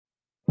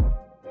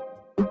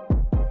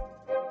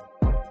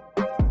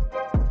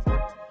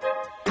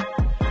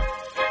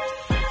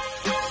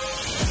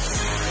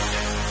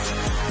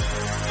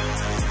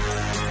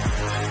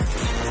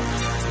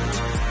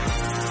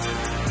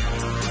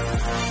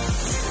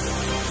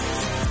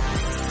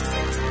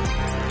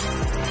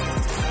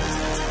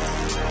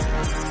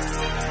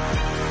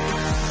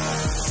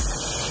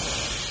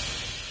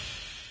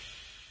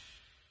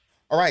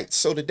right,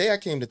 so today I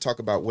came to talk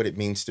about what it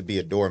means to be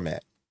a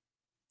doormat.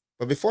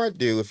 But before I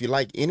do, if you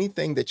like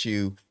anything that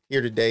you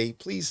hear today,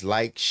 please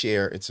like,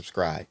 share, and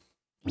subscribe.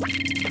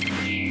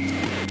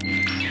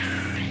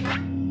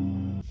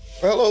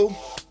 Well, hello.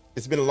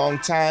 It's been a long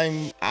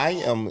time. I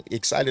am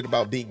excited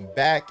about being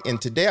back,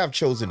 and today I've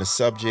chosen a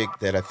subject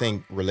that I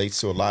think relates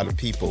to a lot of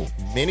people.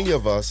 Many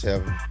of us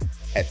have,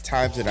 at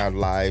times in our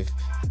life,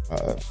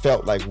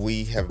 felt like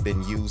we have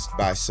been used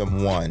by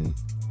someone,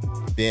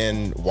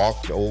 been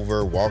walked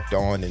over, walked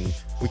on, and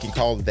we can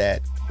call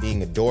that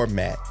being a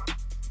doormat.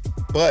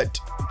 But,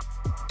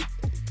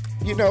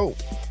 you know,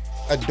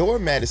 a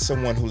doormat is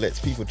someone who lets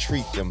people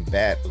treat them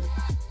badly.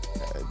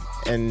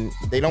 And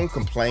they don't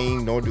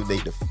complain, nor do they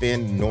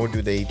defend, nor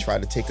do they try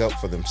to take up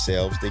for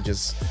themselves. They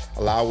just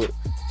allow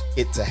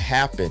it to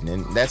happen,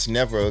 and that's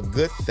never a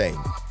good thing.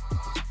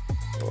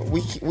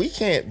 We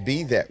can't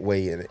be that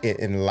way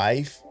in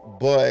life,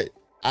 but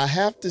I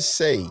have to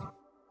say,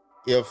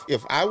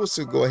 if I was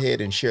to go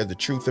ahead and share the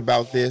truth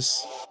about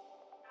this,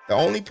 the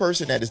only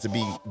person that is to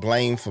be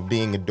blamed for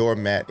being a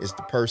doormat is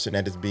the person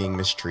that is being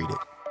mistreated.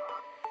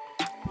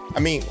 I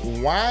mean,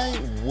 why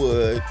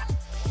would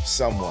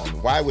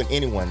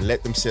anyone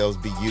let themselves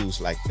be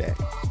used like that?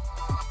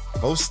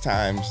 Most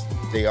times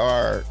they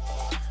are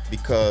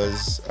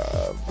because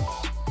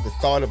the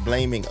thought of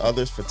blaming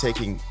others for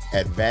taking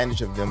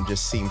advantage of them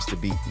just seems to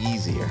be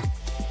easier.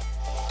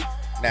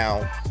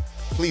 Now,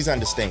 please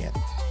understand,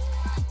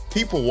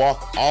 people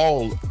walk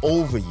all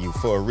over you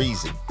for a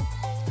reason.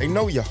 They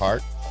know your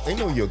heart. They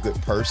know you're a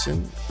good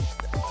person.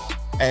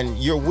 And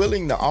you're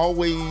willing to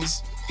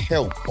always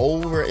help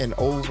over and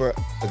over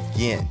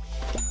again.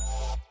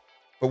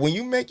 But when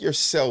you make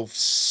yourself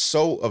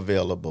so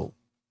available,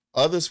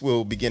 others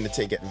will begin to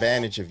take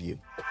advantage of you.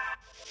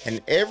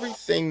 And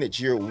everything that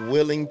you're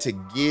willing to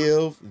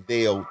give,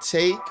 they'll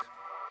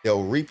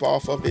reap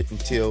off of it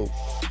until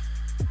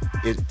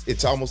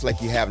it's almost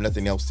like you have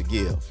nothing else to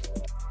give.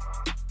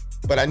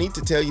 But I need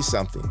to tell you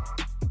something.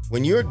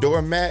 When you're a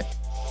doormat,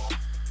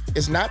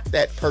 it's not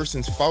that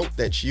person's fault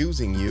that's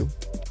using you.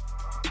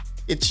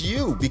 It's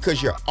you,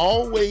 because you're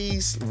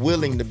always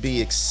willing to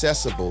be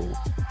accessible,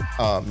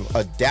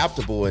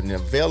 adaptable, and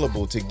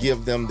available to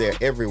give them their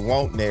every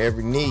want and their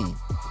every need.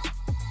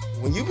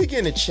 When you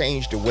begin to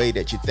change the way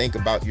that you think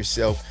about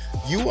yourself,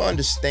 you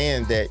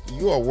understand that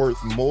you are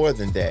worth more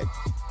than that.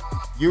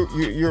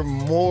 You're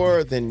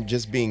more than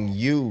just being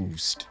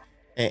used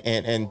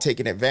and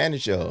taken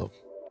advantage of.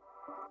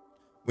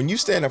 When you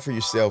stand up for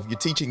yourself, you're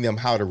teaching them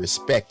how to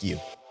respect you.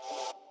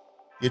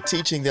 You're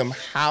teaching them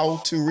how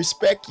to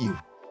respect you.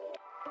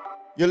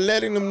 You're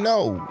letting them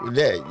know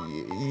that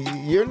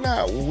you're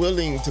not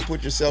willing to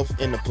put yourself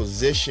in a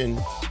position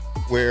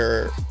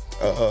where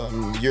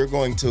you're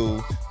going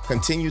to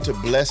continue to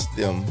bless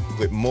them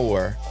with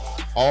more,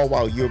 all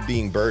while you're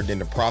being burdened in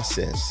the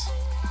process.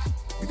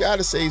 You got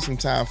to save some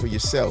time for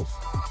yourself,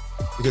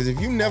 because if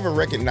you never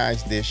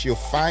recognize this, you'll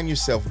find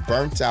yourself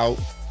burnt out,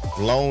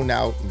 blown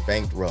out, and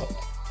bankrupt.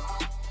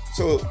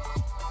 So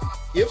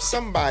if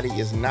somebody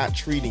is not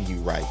treating you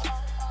right,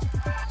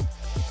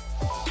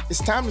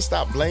 it's time to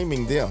stop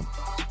blaming them.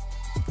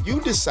 You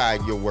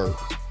decide your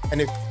worth. And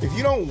if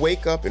you don't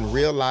wake up and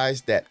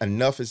realize that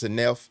enough is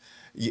enough,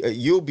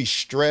 you'll be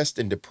stressed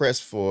and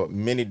depressed for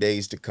many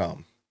days to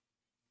come.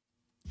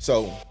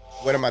 So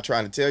what am I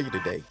trying to tell you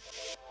today?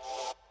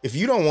 If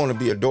you don't want to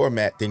be a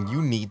doormat, then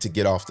you need to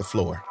get off the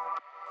floor.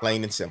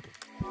 Plain and simple.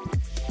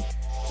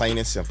 Plain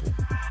and simple.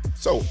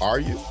 So are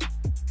you?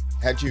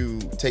 Had you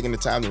taken the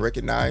time to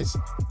recognize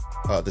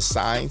the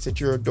signs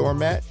that you're a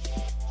doormat?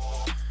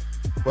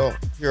 Well,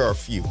 here are a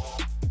few.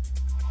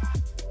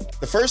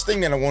 The first thing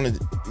that I wanted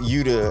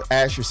you to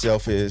ask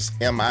yourself is,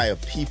 am I a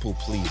people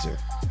pleaser?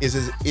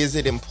 Is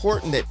it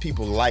important that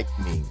people like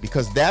me?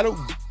 Because that'll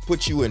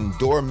put you in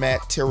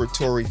doormat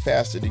territory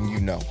faster than you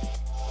know.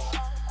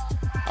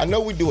 I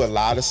know we do a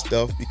lot of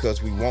stuff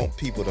because we want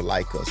people to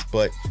like us,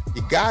 but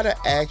you gotta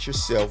ask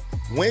yourself,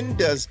 when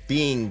does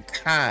being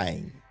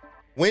kind,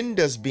 when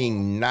does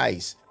being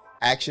nice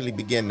actually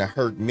begin to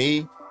hurt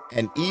me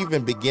and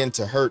even begin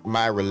to hurt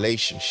my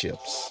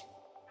relationships?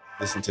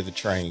 Listen to the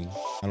train.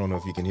 I don't know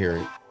if you can hear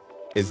it.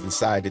 It's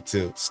decided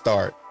to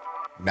start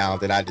now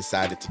that I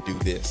decided to do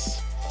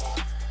this.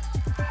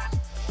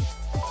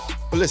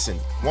 But listen,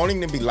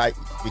 wanting to be liked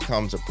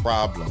becomes a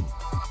problem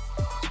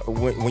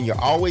when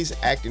you're always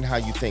acting how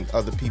you think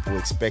other people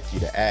expect you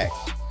to act.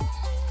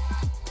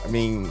 I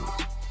mean,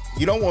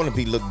 you don't want to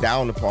be looked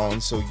down upon,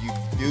 so you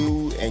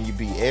do and you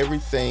be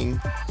everything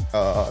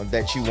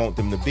that you want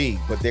them to be.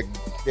 But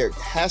there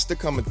has to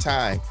come a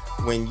time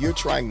when you're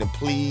trying to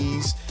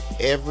please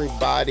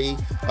everybody,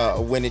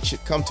 when it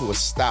should come to a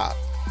stop.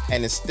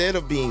 And instead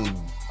of being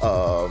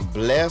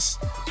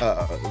blessed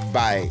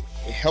by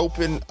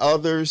helping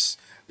others,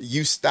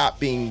 you stop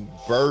being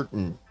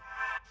burdened.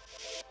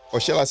 Or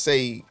shall I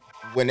say,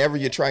 whenever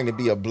you're trying to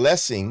be a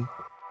blessing,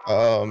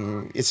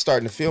 it's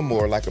starting to feel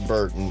more like a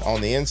burden on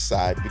the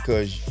inside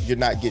because you're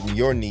not getting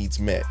your needs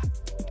met.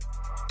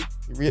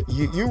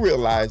 You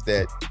realize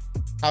that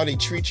how they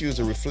treat you is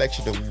a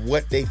reflection of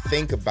what they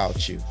think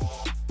about you.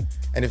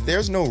 And if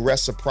there's no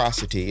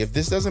reciprocity, if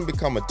this doesn't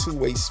become a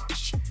two-way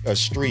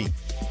street,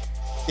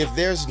 if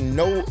there's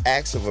no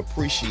acts of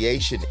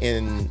appreciation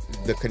in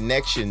the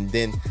connection,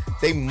 then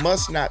they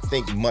must not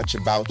think much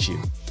about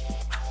you.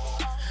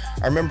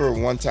 I remember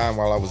one time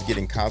while I was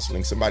getting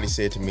counseling, somebody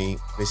said to me,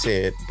 they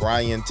said,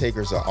 Brian,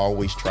 takers are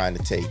always trying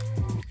to take.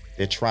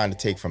 They're trying to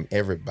take from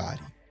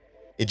everybody.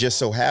 It just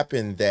so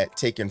happened that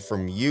taking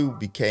from you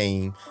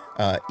became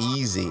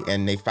easy,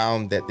 and they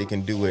found that they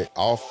can do it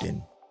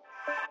often.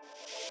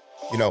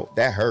 You know,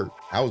 that hurt.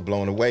 I was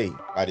blown away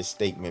by this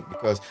statement,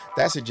 because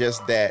that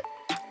suggests that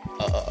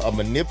a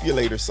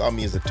manipulator saw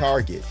me as a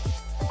target.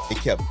 They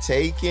kept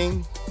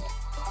taking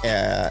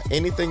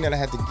anything that I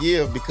had to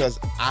give because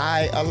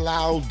I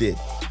allowed it.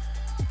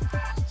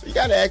 So you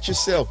got to ask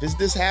yourself, is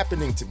this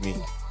happening to me?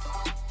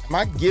 Am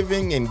I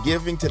giving and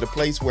giving to the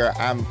place where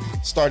I'm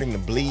starting to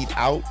bleed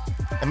out?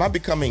 Am I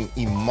becoming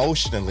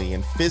emotionally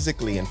and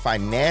physically and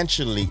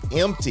financially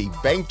empty,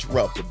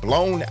 bankrupt,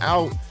 blown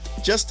out,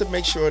 just to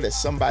make sure that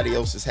somebody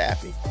else is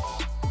happy?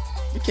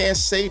 You can't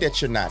say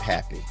that you're not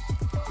happy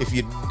if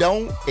you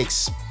don't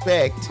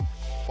expect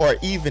or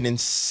even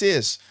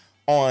insist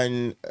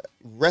on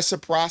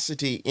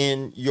reciprocity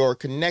in your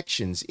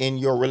connections, in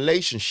your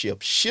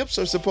relationships. Ships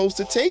are supposed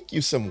to take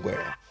you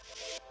somewhere.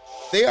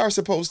 They are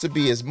supposed to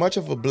be as much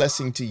of a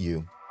blessing to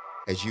you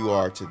as you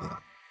are to them.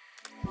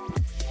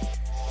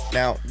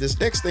 Now, this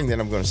next thing that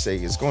I'm going to say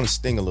is going to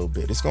sting a little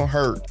bit. It's going to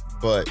hurt,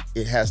 but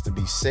it has to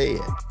be said.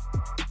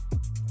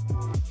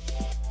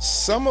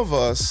 Some of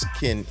us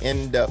can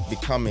end up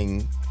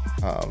becoming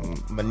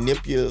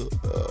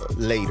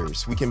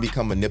manipulators. We can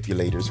become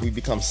manipulators. We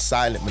become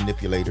silent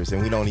manipulators,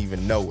 and we don't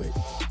even know it.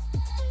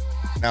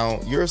 Now,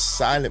 you're a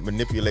silent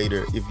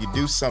manipulator if you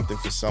do something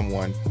for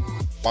someone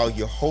while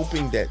you're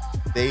hoping that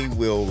they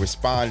will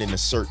respond in a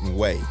certain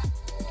way.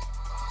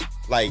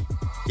 Like,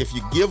 if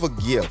you give a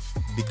gift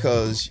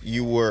because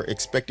you were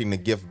expecting the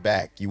gift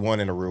back, you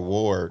wanted a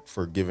reward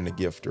for giving a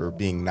gift or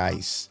being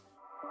nice.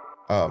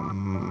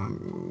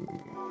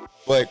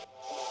 But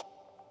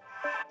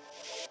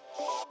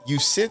you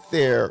sit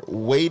there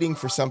waiting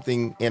for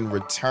something in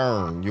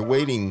return. You're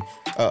waiting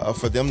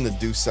for them to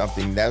do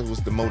something. That was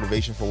the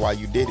motivation for why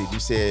you did it. You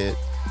said,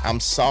 I'm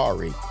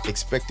sorry,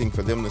 expecting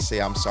for them to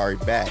say, I'm sorry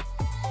back,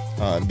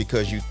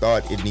 because you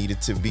thought it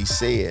needed to be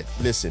said.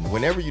 Listen,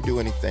 whenever you do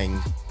anything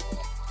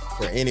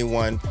for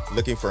anyone,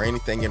 looking for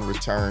anything in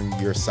return,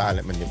 you're a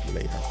silent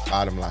manipulator.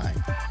 Bottom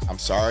line, I'm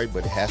sorry,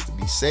 but it has to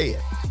be said.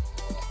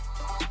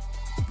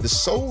 The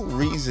sole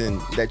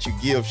reason that you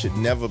give should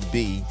never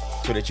be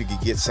so that you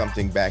can get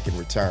something back in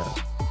return.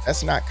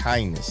 That's not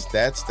kindness.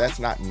 That's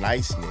not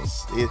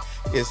niceness.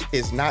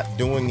 It's not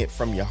doing it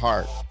from your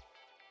heart.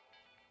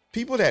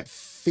 People that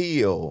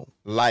feel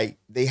like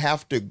they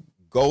have to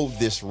go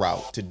this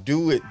route, to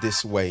do it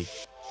this way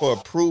for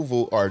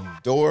approval, are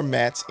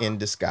doormats in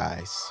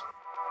disguise.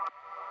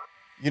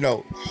 You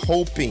know,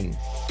 hoping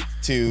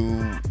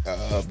to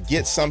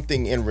get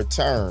something in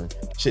return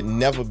should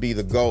never be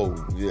the goal.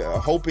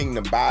 Hoping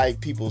to buy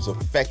people's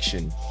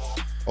affection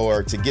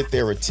or to get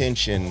their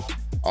attention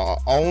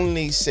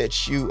only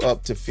sets you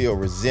up to feel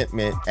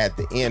resentment at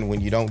the end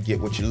when you don't get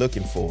what you're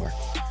looking for.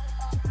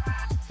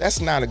 That's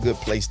not a good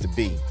place to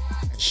be.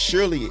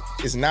 Surely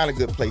it's not a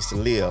good place to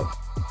live.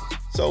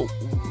 So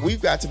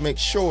we've got to make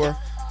sure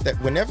that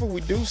whenever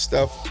we do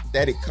stuff,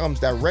 that it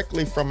comes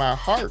directly from our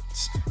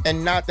hearts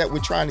and not that we're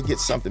trying to get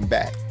something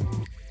back.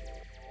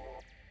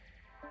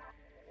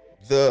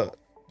 The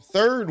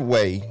third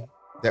way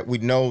that we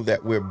know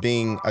that we're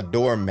being a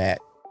doormat,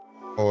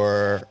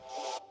 or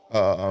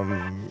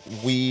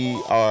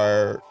we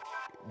are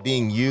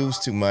being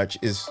used too much,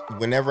 is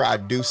whenever I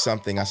do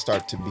something, I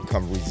start to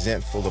become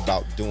resentful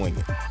about doing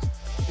it.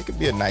 It could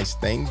be a nice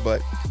thing,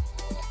 but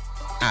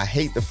I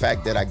hate the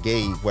fact that I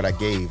gave what I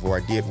gave, or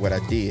I did what I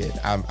did.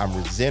 I'm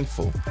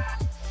resentful.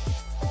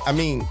 I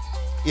mean,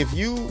 if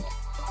you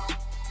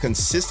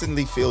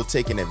consistently feel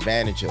taken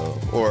advantage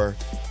of, or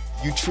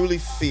you truly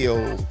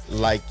feel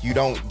like you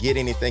don't get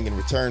anything in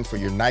return for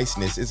your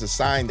niceness, it's a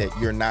sign that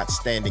you're not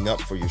standing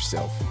up for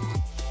yourself.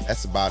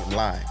 That's the bottom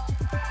line.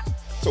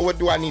 So what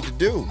do I need to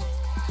do?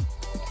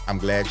 I'm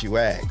glad you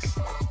asked.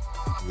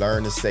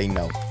 Learn to say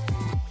no.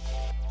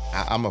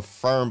 I'm a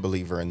firm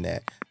believer in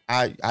that.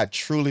 I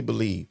truly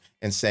believe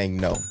in saying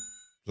no.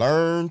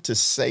 Learn to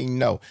say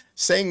no.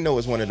 Saying no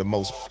is one of the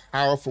most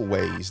powerful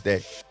ways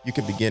that you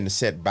can begin to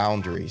set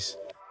boundaries.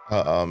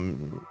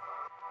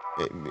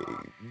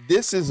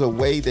 This is a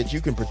way that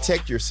you can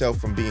protect yourself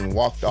from being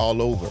walked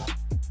all over.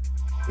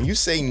 When you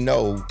say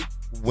no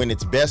when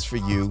it's best for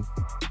you,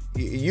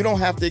 you don't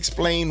have to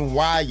explain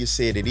why you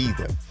said it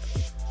either.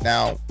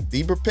 Now,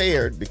 be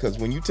prepared, because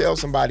when you tell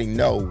somebody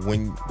no,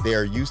 when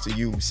they're used to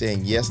you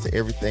saying yes to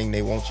everything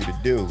they want you to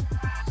do,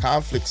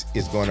 conflict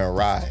is going to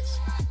arise.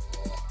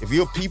 If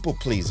you're a people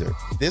pleaser,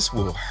 this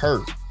will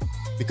hurt,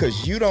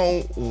 because you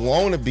don't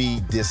want to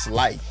be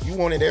disliked. You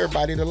wanted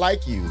everybody to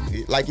like you,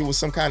 like it was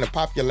some kind of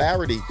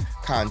popularity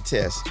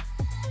contest.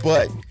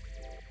 But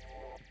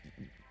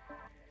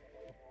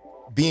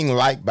being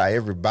liked by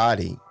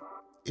everybody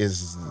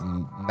is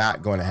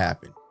not going to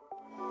happen.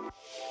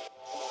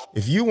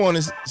 If you want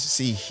to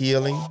see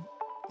healing,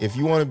 if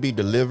you want to be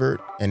delivered,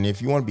 and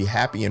if you want to be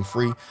happy and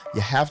free,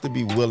 you have to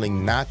be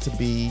willing not to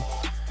be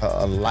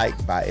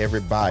liked by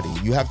everybody.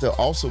 You have to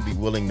also be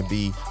willing to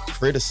be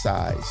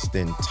criticized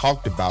and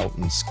talked about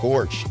and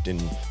scorched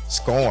and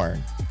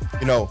scorned.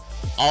 You know,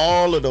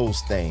 all of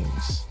those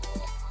things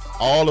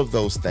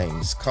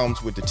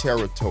comes with the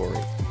territory.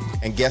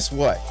 And guess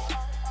what?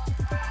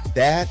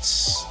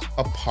 That's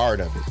a part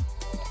of it.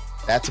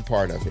 That's a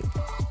part of it.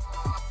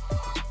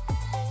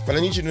 But I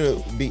need you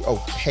to be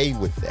okay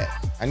with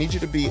that. I need you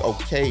to be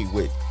okay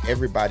with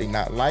everybody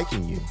not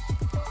liking you.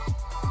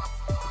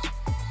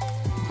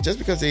 Just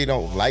because they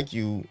don't like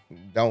you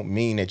don't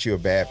mean that you're a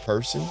bad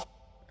person.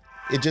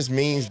 It just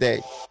means that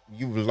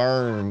you've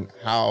learned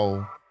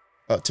how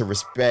to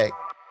respect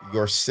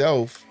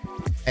yourself,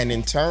 and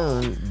in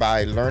turn,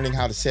 by learning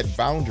how to set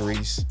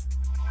boundaries,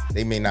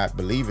 they may not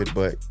believe it,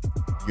 but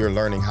you're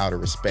learning how to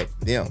respect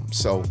them.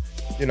 So,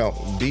 you know,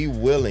 be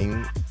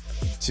willing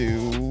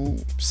to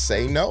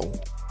say no.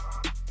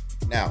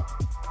 Now,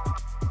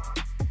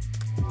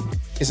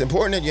 it's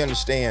important that you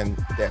understand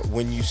that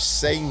when you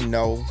say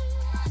no,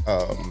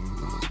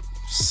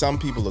 some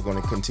people are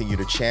going to continue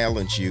to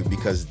challenge you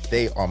because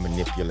they are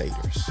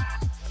manipulators.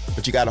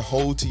 But you got to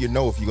hold to your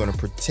no if you're going to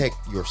protect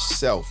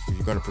yourself, if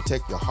you're going to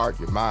protect your heart,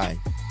 your mind,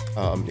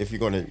 if you're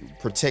going to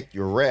protect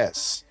your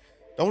rest.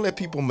 Don't let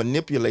people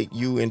manipulate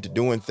you into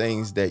doing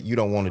things that you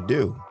don't want to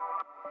do.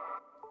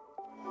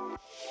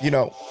 You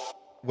know,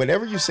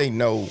 whenever you say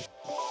no,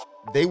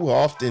 they will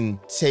often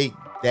take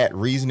that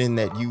reasoning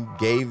that you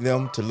gave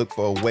them to look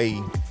for a way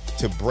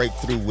to break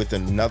through with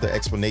another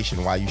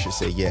explanation why you should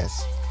say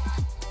yes.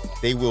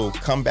 They will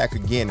come back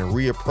again and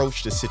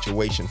reapproach the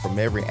situation from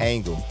every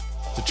angle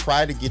to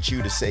try to get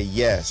you to say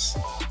yes.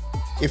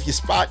 If you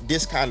spot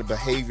this kind of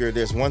behavior,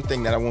 there's one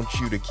thing that I want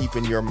you to keep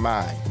in your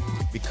mind,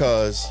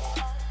 because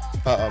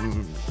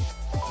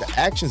the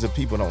actions of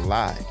people don't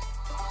lie.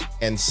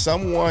 And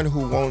someone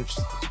who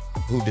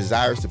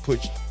desires to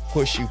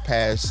push you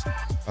past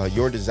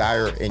your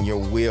desire and your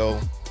will,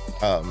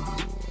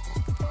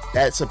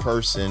 that's a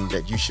person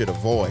that you should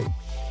avoid,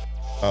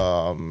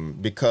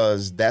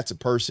 because that's a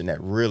person that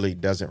really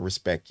doesn't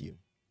respect you.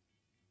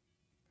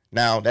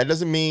 Now, that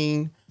doesn't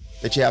mean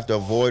that you have to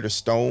avoid or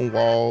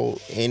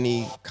stonewall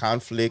any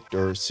conflict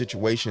or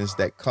situations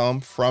that come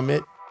from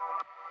it.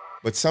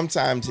 But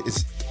sometimes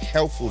it's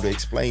helpful to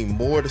explain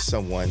more to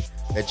someone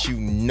that you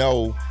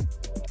know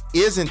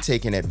isn't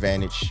taking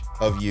advantage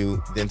of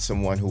you than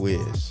someone who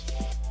is.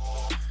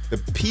 The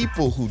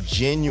people who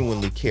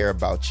genuinely care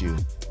about you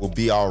will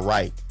be all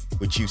right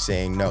with you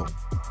saying no.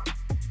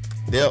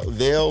 They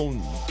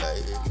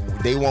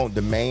won't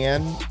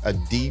demand a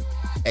deep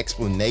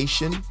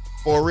explanation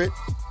for it.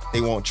 They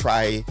won't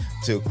try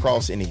to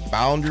cross any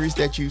boundaries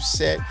that you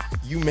set.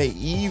 You may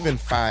even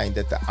find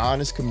that the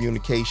honest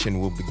communication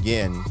will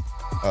begin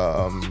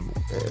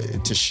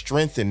to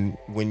strengthen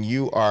when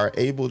you are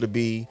able to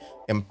be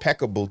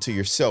impeccable to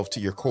yourself, to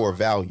your core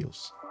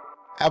values.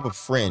 I have a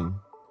friend,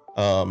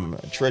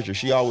 Treasure.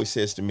 She always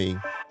says to me,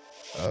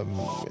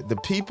 the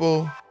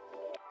people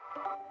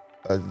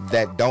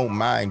that don't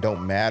mind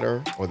don't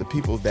matter, or the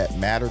people that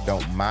matter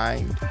don't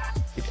mind.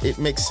 It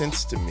makes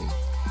sense to me,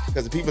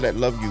 because the people that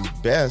love you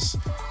best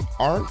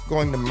aren't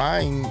going to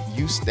mind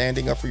you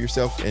standing up for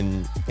yourself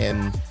and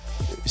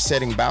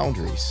setting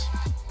boundaries.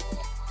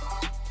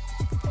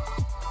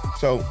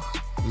 So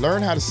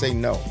learn how to say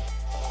no.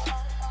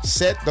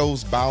 Set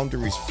those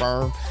boundaries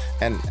firm.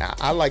 And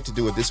I like to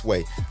do it this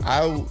way.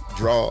 I'll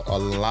draw a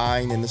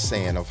line in the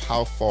sand of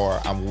how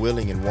far I'm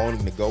willing and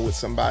wanting to go with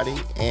somebody.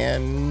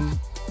 And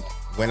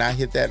when I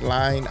hit that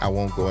line, I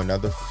won't go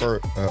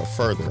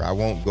further. I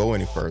won't go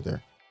any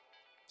further.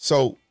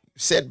 So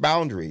set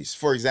boundaries.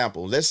 For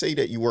example, let's say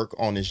that you work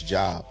on this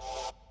job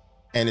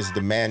and it's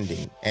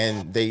demanding,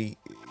 and they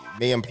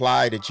may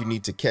imply that you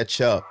need to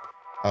catch up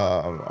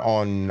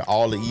on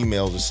all the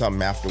emails or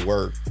something after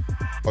work,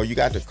 or you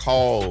got to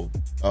call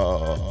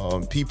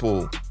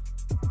people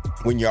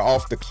when you're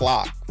off the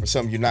clock for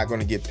something you're not going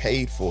to get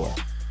paid for.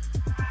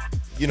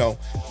 You know,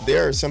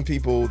 there are some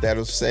people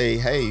that'll say,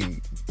 hey,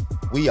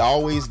 we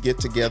always get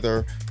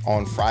together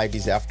on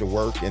Fridays after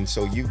work, and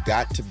so you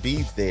got to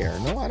be there.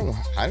 No,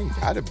 I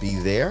don't got to be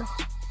there.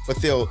 But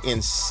they'll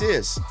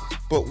insist.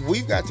 But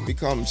we've got to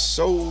become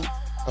so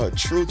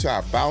true to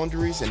our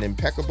boundaries and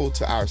impeccable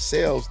to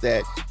ourselves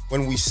that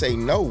when we say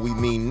no, we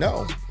mean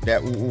no.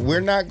 That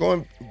we're not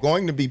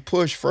going to be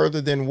pushed further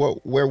than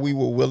where we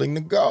were willing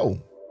to go.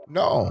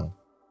 No.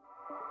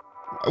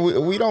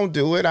 We don't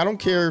do it. I don't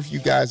care if you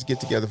guys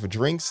get together for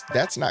drinks.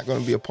 That's not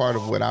going to be a part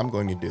of what I'm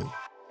going to do.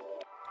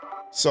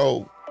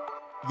 So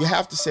you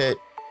have to set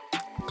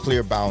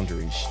clear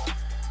boundaries.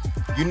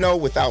 You know,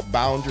 without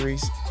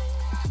boundaries,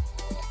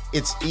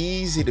 it's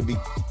easy to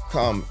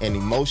become an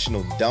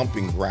emotional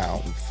dumping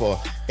ground for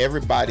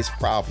everybody's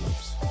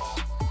problems.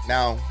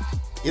 Now,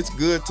 it's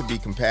good to be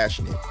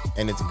compassionate,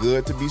 and it's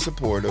good to be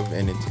supportive,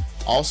 and it's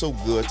also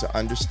good to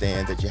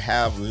understand that you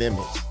have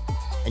limits,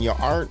 and you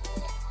aren't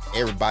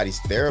everybody's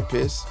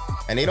therapist,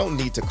 and they don't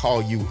need to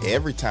call you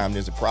every time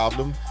there's a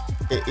problem.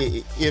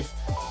 If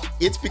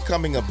it's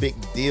becoming a big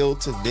deal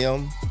to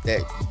them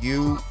that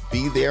you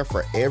be there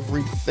for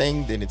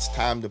everything, then it's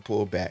time to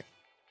pull back.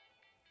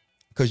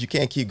 Because you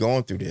can't keep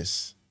going through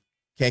this.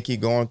 Can't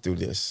keep going through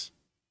this.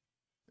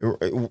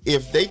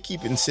 If they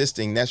keep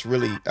insisting, that's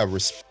really a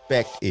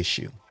respect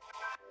issue.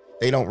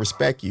 They don't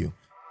respect you.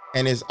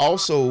 And it's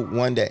also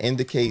one that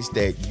indicates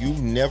that you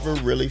never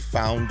really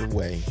found a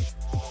way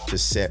to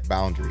set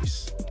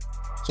boundaries.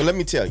 So let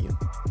me tell you,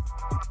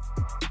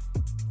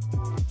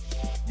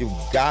 you've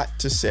got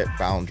to set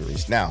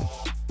boundaries. Now,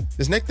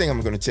 this next thing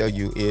I'm going to tell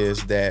you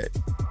is that,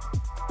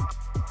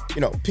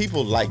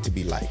 people like to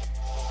be liked.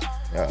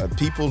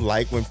 People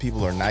like when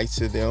people are nice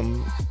to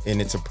them in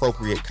its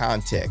appropriate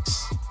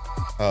context.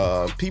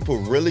 People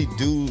really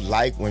do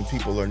like when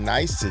people are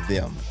nice to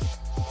them.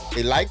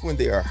 They like when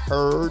they are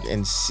heard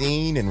and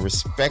seen and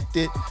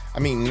respected. I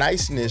mean,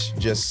 niceness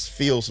just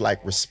feels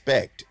like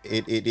respect.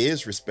 It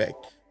is respect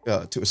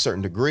to a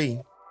certain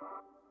degree.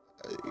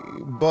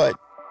 But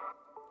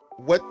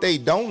what they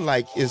don't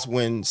like is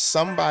when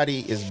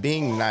somebody is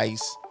being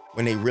nice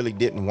when they really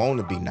didn't want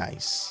to be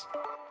nice.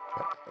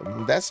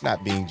 That's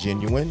not being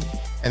genuine,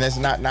 and that's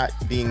not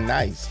being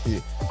nice.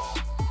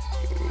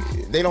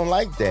 They don't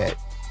like that.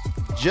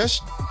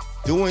 Just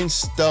doing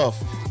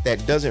stuff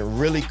that doesn't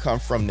really come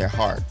from their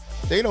heart.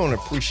 They don't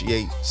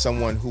appreciate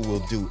someone who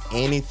will do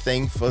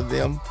anything for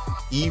them,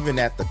 even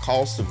at the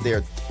cost of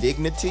their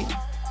dignity.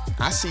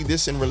 I see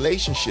this in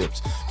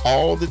relationships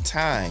all the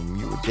time.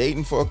 You were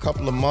dating for a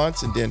couple of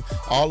months, and then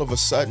all of a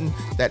sudden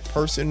that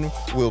person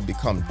will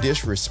become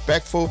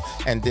disrespectful,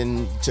 and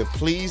then to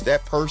please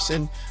that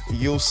person,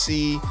 you'll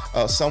see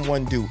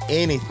someone do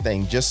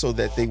anything just so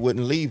that they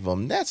wouldn't leave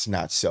them. That's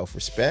not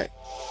self-respect.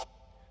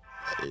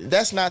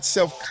 That's not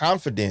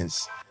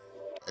self-confidence.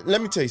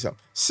 Let me tell you something.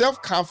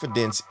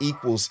 Self-confidence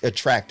equals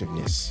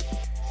attractiveness.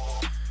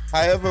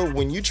 However,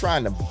 when you're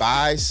trying to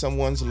buy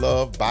someone's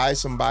love, buy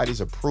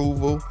somebody's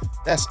approval,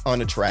 that's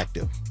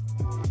unattractive.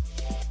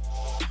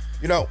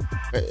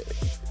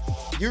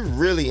 You're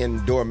really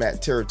in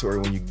doormat territory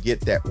when you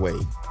get that way,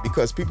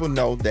 because people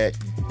know that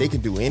they can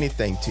do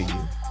anything to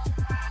you,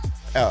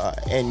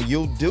 and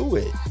you'll do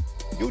it.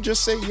 You'll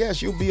just say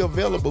yes. You'll be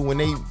available when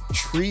they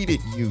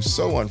treated you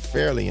so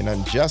unfairly and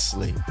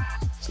unjustly.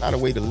 It's not a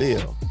way to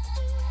live.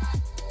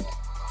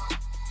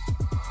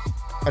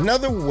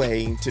 Another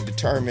way to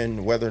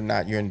determine whether or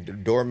not you're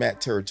in doormat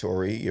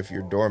territory, if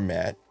you're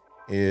doormat,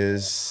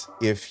 is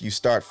if you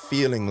start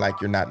feeling like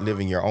you're not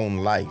living your own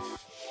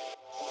life,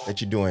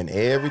 that you're doing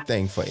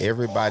everything for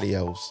everybody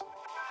else,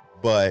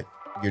 but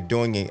you're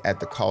doing it at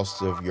the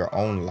cost of your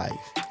own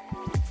life.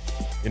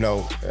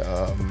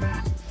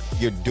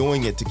 You're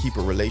doing it to keep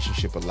a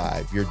relationship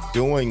alive. You're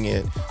doing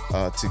it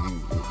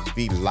to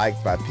be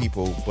liked by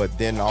people, but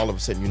then all of a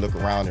sudden you look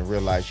around and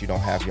realize you don't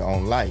have your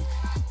own life.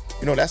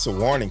 That's a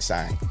warning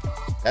sign.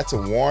 That's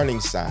a warning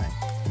sign.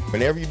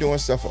 Whenever you're doing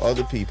stuff for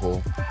other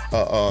people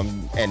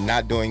and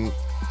not doing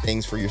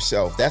things for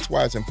yourself, that's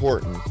why it's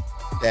important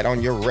that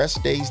on your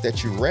rest days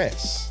that you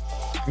rest.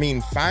 I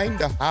mean, find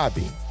a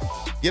hobby.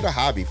 Get a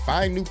hobby.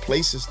 Find new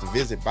places to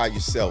visit by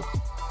yourself.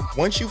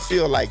 Once you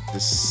feel like the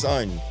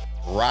sun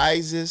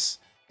rises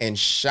and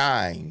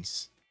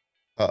shines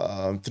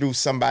through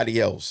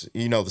somebody else,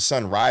 the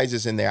sun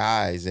rises in their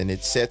eyes and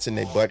it sets in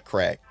their butt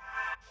crack.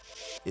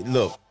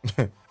 Look,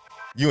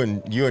 you're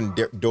in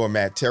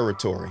doormat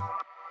territory.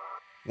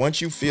 Once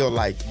you feel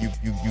like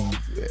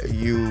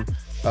you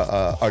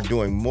are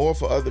doing more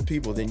for other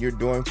people than you're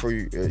doing for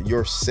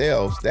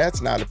yourselves,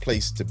 that's not a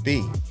place to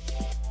be.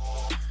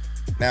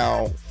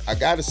 Now, I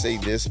gotta say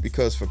this,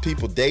 because for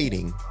people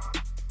dating,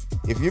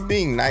 if you're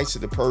being nice to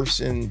the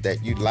person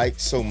that you like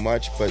so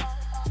much, but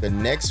the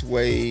next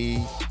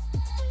way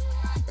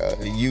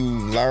you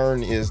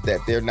learn is that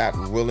they're not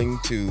willing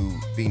to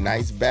be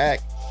nice back,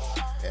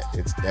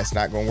 that's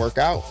not gonna work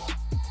out.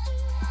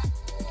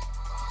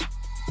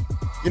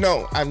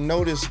 I've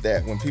noticed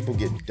that when people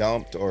get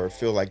dumped or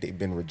feel like they've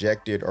been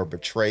rejected or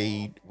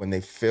betrayed, when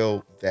they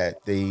feel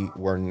that they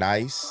were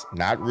nice,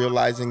 not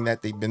realizing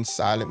that they've been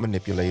silent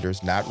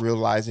manipulators, not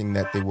realizing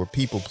that they were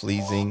people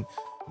pleasing,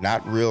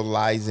 not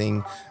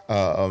realizing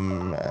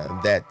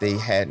that they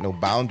had no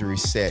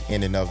boundaries set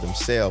in and of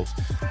themselves,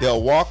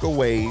 they'll walk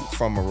away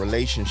from a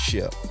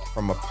relationship,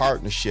 from a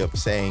partnership,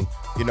 saying,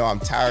 I'm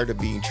tired of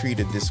being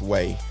treated this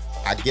way.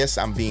 I guess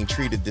I'm being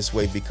treated this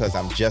way because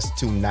I'm just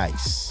too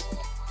nice.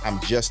 I'm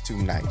just too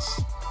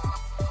nice.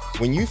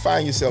 When you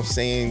find yourself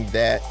saying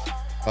that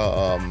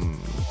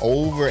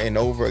over and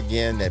over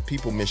again, that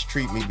people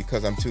mistreat me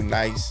because I'm too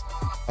nice,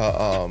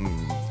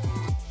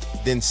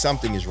 then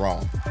something is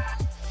wrong.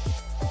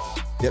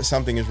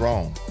 Something is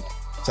wrong.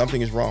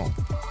 Something is wrong.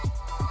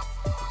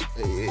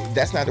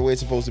 That's not the way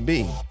it's supposed to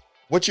be.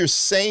 What you're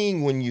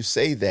saying when you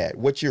say that,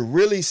 what you're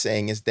really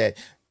saying is that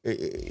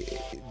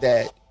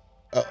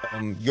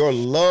your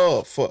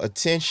love for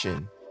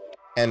attention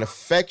and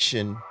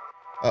affection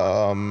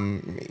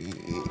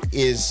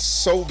is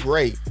so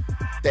great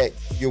that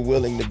you're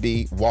willing to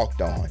be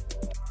walked on.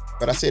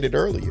 But I said it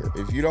earlier.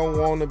 If you don't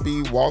want to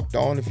be walked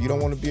on, if you don't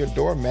want to be a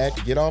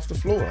doormat, get off the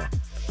floor.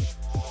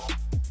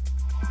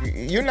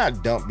 You're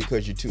not dumped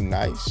because you're too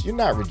nice. You're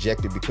not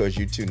rejected because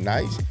you're too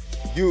nice.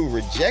 You're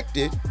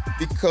rejected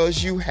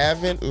because you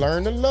haven't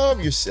learned to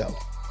love yourself.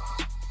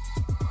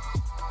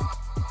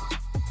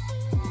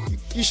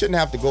 You shouldn't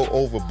have to go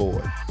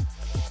overboard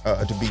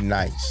to be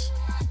nice.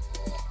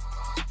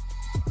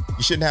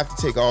 You shouldn't have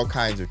to take all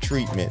kinds of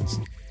treatments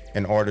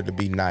in order to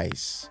be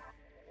nice.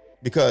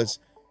 Because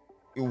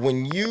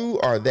when you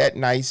are that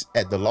nice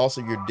at the loss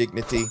of your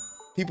dignity,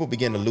 people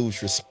begin to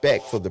lose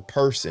respect for the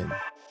person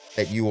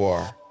that you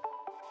are.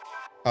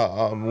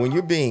 When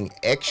you're being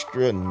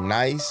extra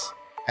nice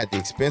at the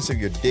expense of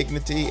your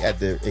dignity, at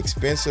the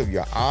expense of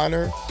your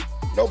honor,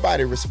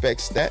 nobody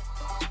respects that.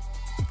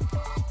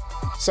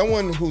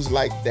 Someone who's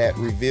like that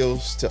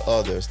reveals to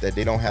others that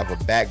they don't have a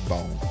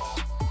backbone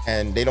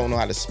and they don't know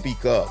how to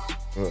speak up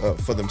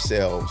for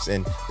themselves,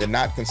 and they're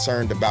not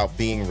concerned about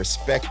being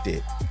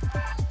respected.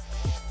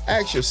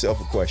 Ask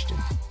yourself a question.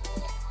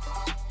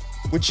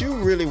 Would you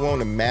really want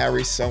to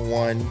marry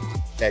someone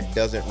that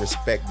doesn't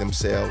respect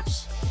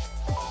themselves?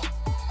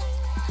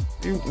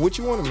 Would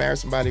you want to marry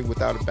somebody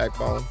without a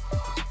backbone?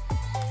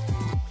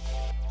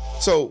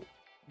 So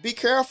be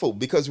careful,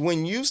 because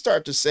when you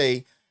start to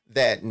say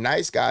that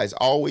nice guys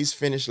always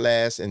finish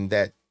last and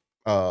that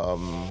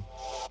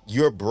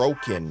you're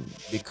broken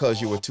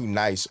because you were too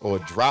nice, or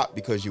dropped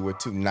because you were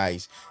too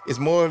nice, it's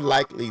more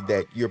likely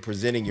that you're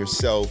presenting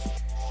yourself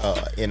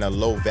in a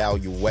low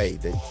value way,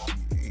 that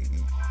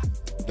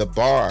the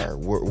bar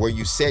where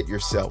you set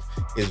yourself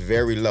is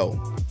very low.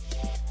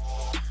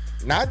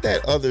 Not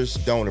that others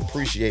don't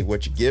appreciate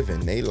what you're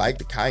giving. They like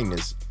the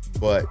kindness,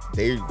 but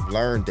they've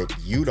learned that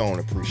you don't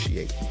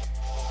appreciate it.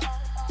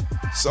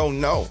 So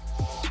no,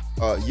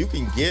 you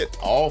can get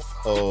off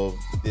of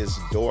this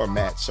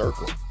doormat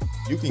circle.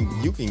 You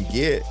can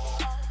get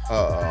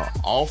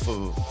off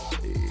of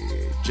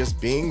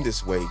just being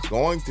this way,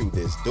 going through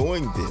this,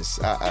 doing this.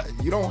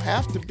 You don't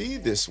have to be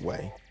this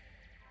way.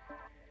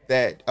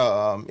 That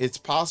it's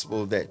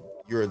possible that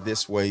you're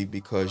this way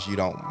because you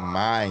don't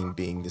mind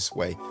being this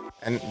way,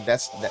 and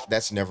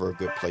that's never a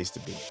good place to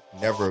be.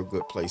 Never a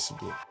good place to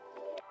be.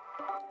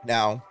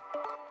 Now,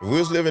 if we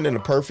was living in a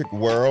perfect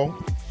world,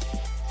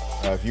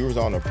 if you was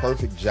on a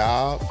perfect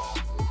job,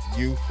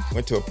 you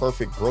went to a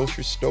perfect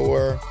grocery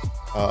store,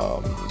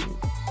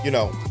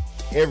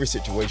 every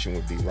situation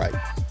would be right.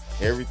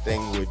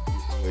 Everything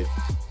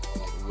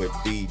would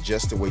be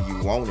just the way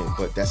you want it,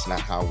 but that's not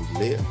how we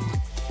live.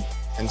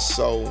 And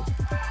so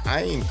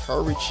I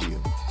encourage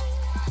you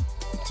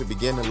to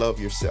begin to love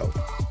yourself.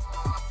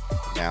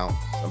 Now,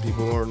 some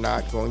people are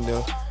not going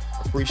to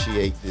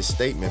appreciate this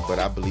statement, but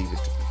I believe it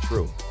to be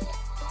true.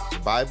 The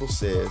Bible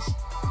says,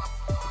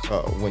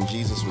 when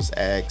Jesus was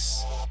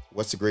asked,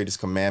 what's the greatest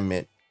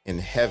commandment in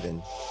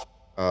heaven?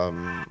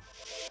 The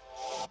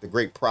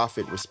great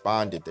prophet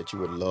responded that you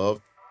would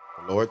love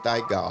the Lord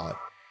thy God.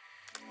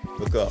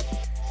 Look up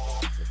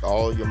with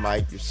all your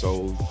might, your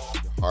soul,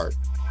 your heart.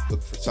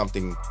 Look for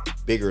something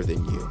bigger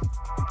than you.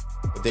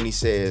 But then he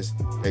says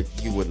that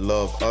you would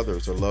love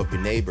others, or love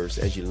your neighbors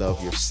as you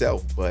love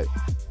yourself, but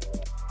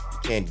you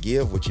can't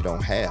give what you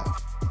don't have.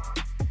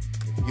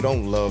 If you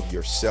don't love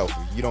yourself,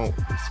 if you don't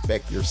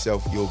respect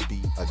yourself, you'll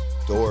be a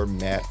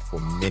doormat for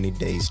many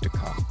days to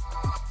come.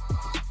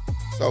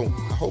 So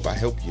I hope I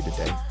helped you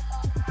today.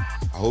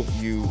 I hope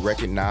you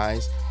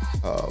recognize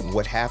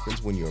what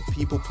happens when you're a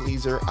people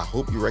pleaser. I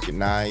hope you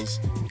recognize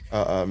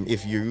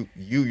if you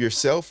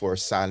yourself are a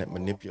silent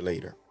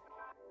manipulator.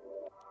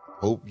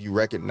 Hope you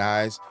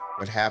recognize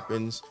what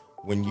happens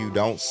when you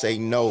don't say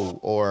no,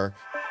 or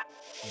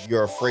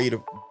you're afraid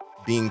of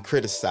being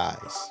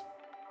criticized.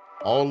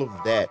 All of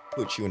that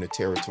puts you in the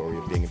territory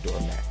of being a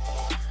doormat.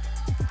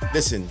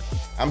 Listen,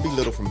 I'm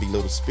Belittle from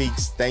Belittle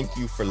Speaks. Thank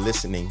you for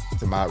listening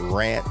to my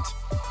rant.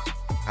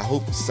 I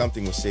hope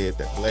something was said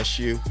that bless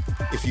you.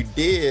 If you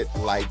did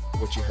like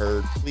what you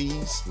heard,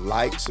 please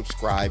like,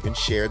 subscribe, and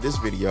share this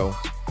video.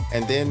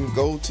 And then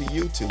go to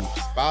YouTube,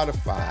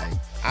 Spotify,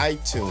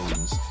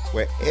 iTunes,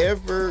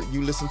 wherever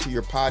you listen to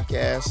your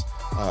podcasts,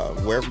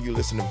 wherever you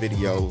listen to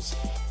videos.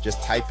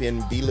 Just type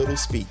in Belittle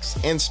Speaks,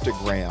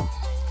 Instagram,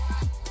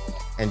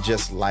 and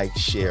just like,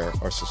 share,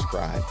 or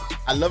subscribe.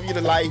 I love you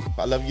to life.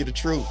 I love you to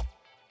truth.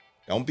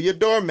 Don't be a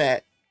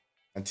doormat.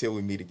 Until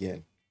we meet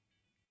again.